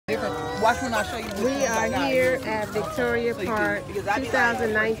Watch when I show you. We are here at Victoria Park,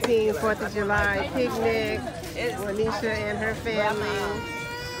 2019 4th of July picnic. Juanisha and her family.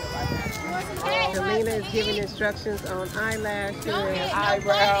 Selena is giving instructions on eyelashes,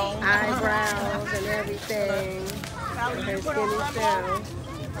 eyebrows, and everything. Her skinny self.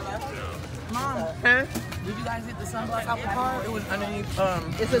 Mom, huh? Did you guys hit the sunblock out the car? It was underneath.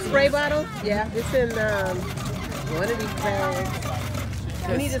 It's a spray bottle. Yeah, it's in one of these bags.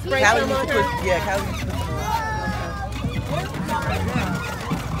 You need to spray some on her? Yeah, Callie.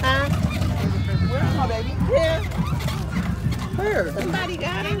 Huh? Where's my baby? Yeah. Where? Somebody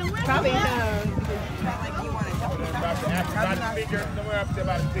got it. Probably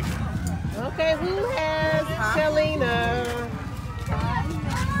Okay, who has Kalina?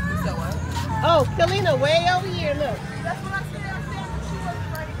 Oh, Kalina, way over here, look.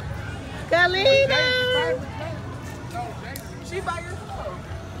 Kalina! She by herself.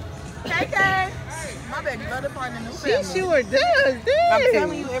 KK! My baby love to find a new family. She sure does, dude. I'm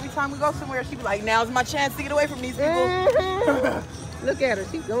telling you, every time we go somewhere, she be like, now's my chance to get away from these people. Look at her,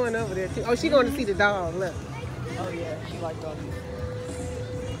 she's going over there too. Oh, she's going to see the dog, look. Oh yeah, she like doggies.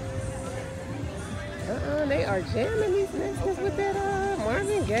 They are jamming these nesters with that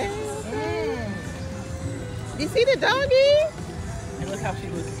Marvin Gaye. You see the doggy? And look how she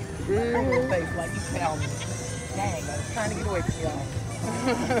looks. Her little face, like you found me. Dang, I was trying to get away from y'all.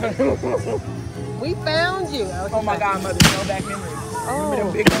 We found you. Oh my God, mother, go back in there. Oh.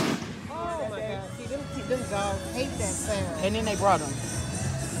 Them big ones. Oh my God. See, them dogs hate that sound. And then they brought them.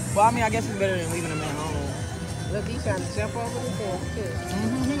 Well, I mean, I guess it's better than leaving them at home. Look, he's trying to jump over the fence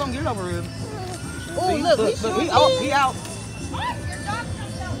too. He's gonna get it over here. Oh, look, he out.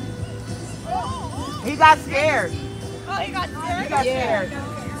 He got scared. Oh, he got scared? He got scared.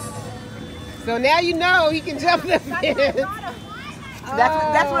 So now you know he can jump the fence.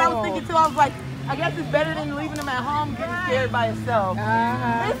 That's what I was thinking too. I was like, I guess it's better than leaving him at home getting scared by himself.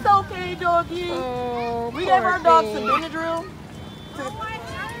 It's okay, doggy. Oh, we gave our dog some Benadryl.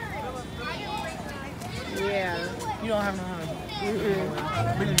 Yeah. You don't have no honey.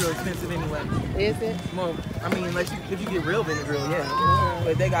 Benadryl expensive anyway. Is it? Well, I mean, if you get real Benadryl, yeah.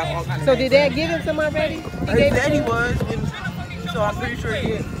 But they got all kinds of. So did Dad give him some already? His daddy was, so I'm pretty sure he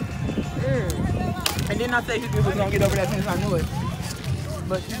did. And then I said he was gonna get over that since I knew it.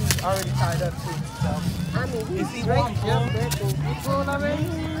 But she was already tied up too. So. I mean, he's straight jumped that thing. You full already?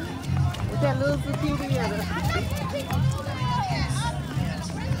 With that little zucchini in it.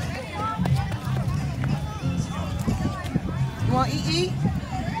 You want to eat?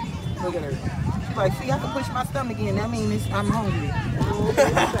 Look at her. Like, see, I can push my stomach in. That means I'm hungry. You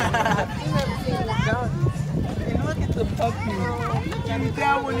never seen this doggy. And look at the puppy. And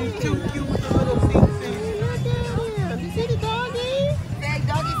that one is too cute with the little feet. Look at him. You see the doggy? Say,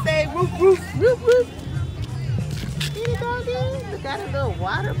 doggy, say, roof, roof. Roof, roof. See the doggy? Look at a little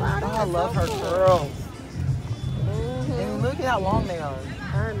water bottle. Oh, I love her curls. And look at how long they are.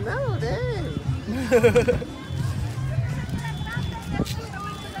 I know, dang.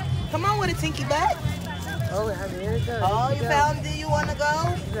 Come on with a tinky back. Oh, there it goes. Oh, you found it? You want to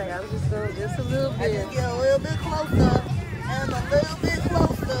go? She's like, I'm just going just a little I bit. just get a little bit closer. And a little bit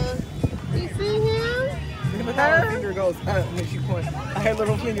closer. You see him? Look how her finger goes up when she points. Her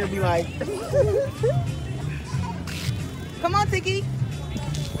little finger be like. Come on, Tiki.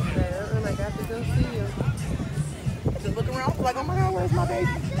 I got to go see you. Just look around like, oh my God, where's my baby?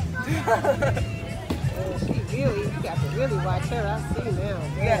 You got to really watch her. I see now.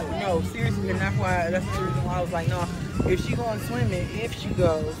 Yeah, no, seriously, and that's the reason why I was like, no, if she going swimming, if she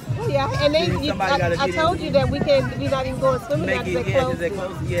goes. Oh yeah, and then I told you that we not even going swimming. Make it,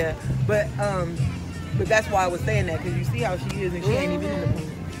 close. Yeah, but that's why I was saying that, because you see how she is and she ain't even in the pool.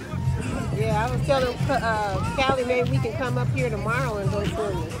 Yeah, I was telling Callie maybe we can come up here tomorrow and go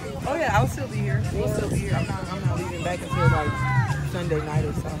swimming. Oh yeah, I'll still be here. We'll still be here. I'm not leaving back until like Sunday night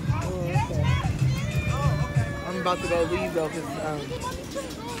or so. Oh, okay. I'm about to go leave though, because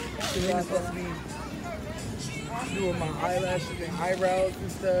Selena's supposed to be doing my eyelashes and eyebrows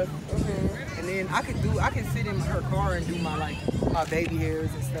and stuff. And then I can sit in her car and do my baby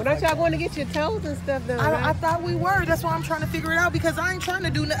hairs and stuff. But aren't y'all going to get your toes and stuff done? I thought we were. That's why I'm trying to figure it out, because I ain't trying to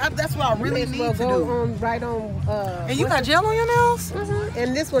do that. That's what I really need to do. Right on. And you got gel on your nails?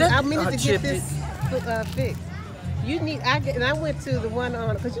 And this one, I needed to get this fixed. You need. I went to the one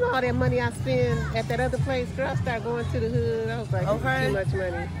on, because you know all that money I spend at that other place. Girl, I started going to the hood. I was like, okay, too much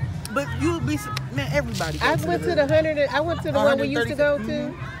money. But you'll be, man, everybody. I went to the 100. I went to the one we used to go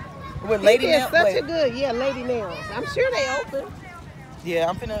to. With Lady Nails. Such a good, Lady Nails. I'm sure they open. Yeah,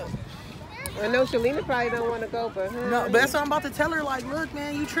 I'm finna. I know Shalina probably don't want to go, but no, but that's what I'm about to tell her. Like, look,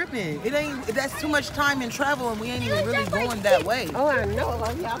 man, you tripping. It ain't. That's too much time in travel, and we ain't even really going that way. Oh, I know.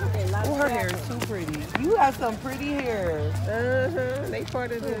 Oh, her hair is too pretty. You have some pretty hair. They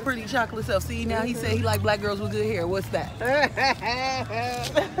part of the pretty chocolate self. See, now he said he like black girls with good hair. What's that?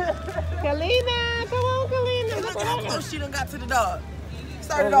 Kalina, come on, Kalina. Look how close she done got to the dog.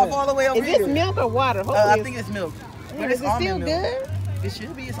 Started off all the way over here. Is this milk or water? I think it's milk. But is it still good? It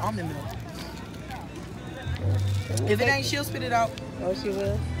should be. It's almond milk. If it ain't, she'll spit it out. Oh, she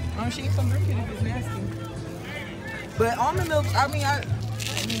will? She ain't some drink it if it's nasty. But almond milk, I mean,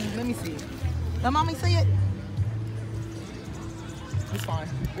 let me see it. Let mommy see it. It's fine.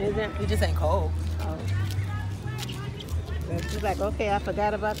 Is it? It just ain't cold. Oh. And she's like, okay, I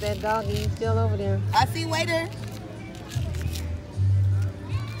forgot about that doggy. He's still over there. I see, waiter.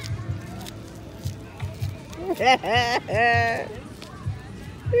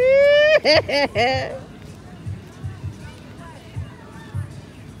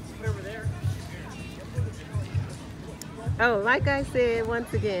 Oh, like I said,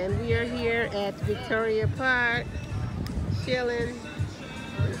 once again, we are here at Victoria Park, chilling.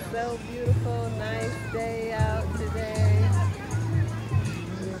 It's so beautiful, nice day out today.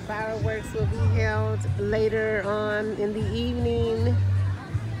 The fireworks will be held later on in the evening.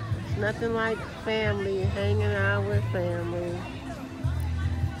 It's nothing like family, hanging out with family.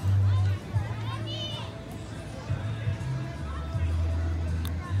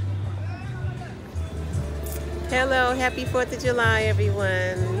 Hello, happy 4th of July,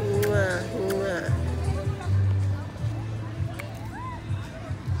 everyone. Mwah.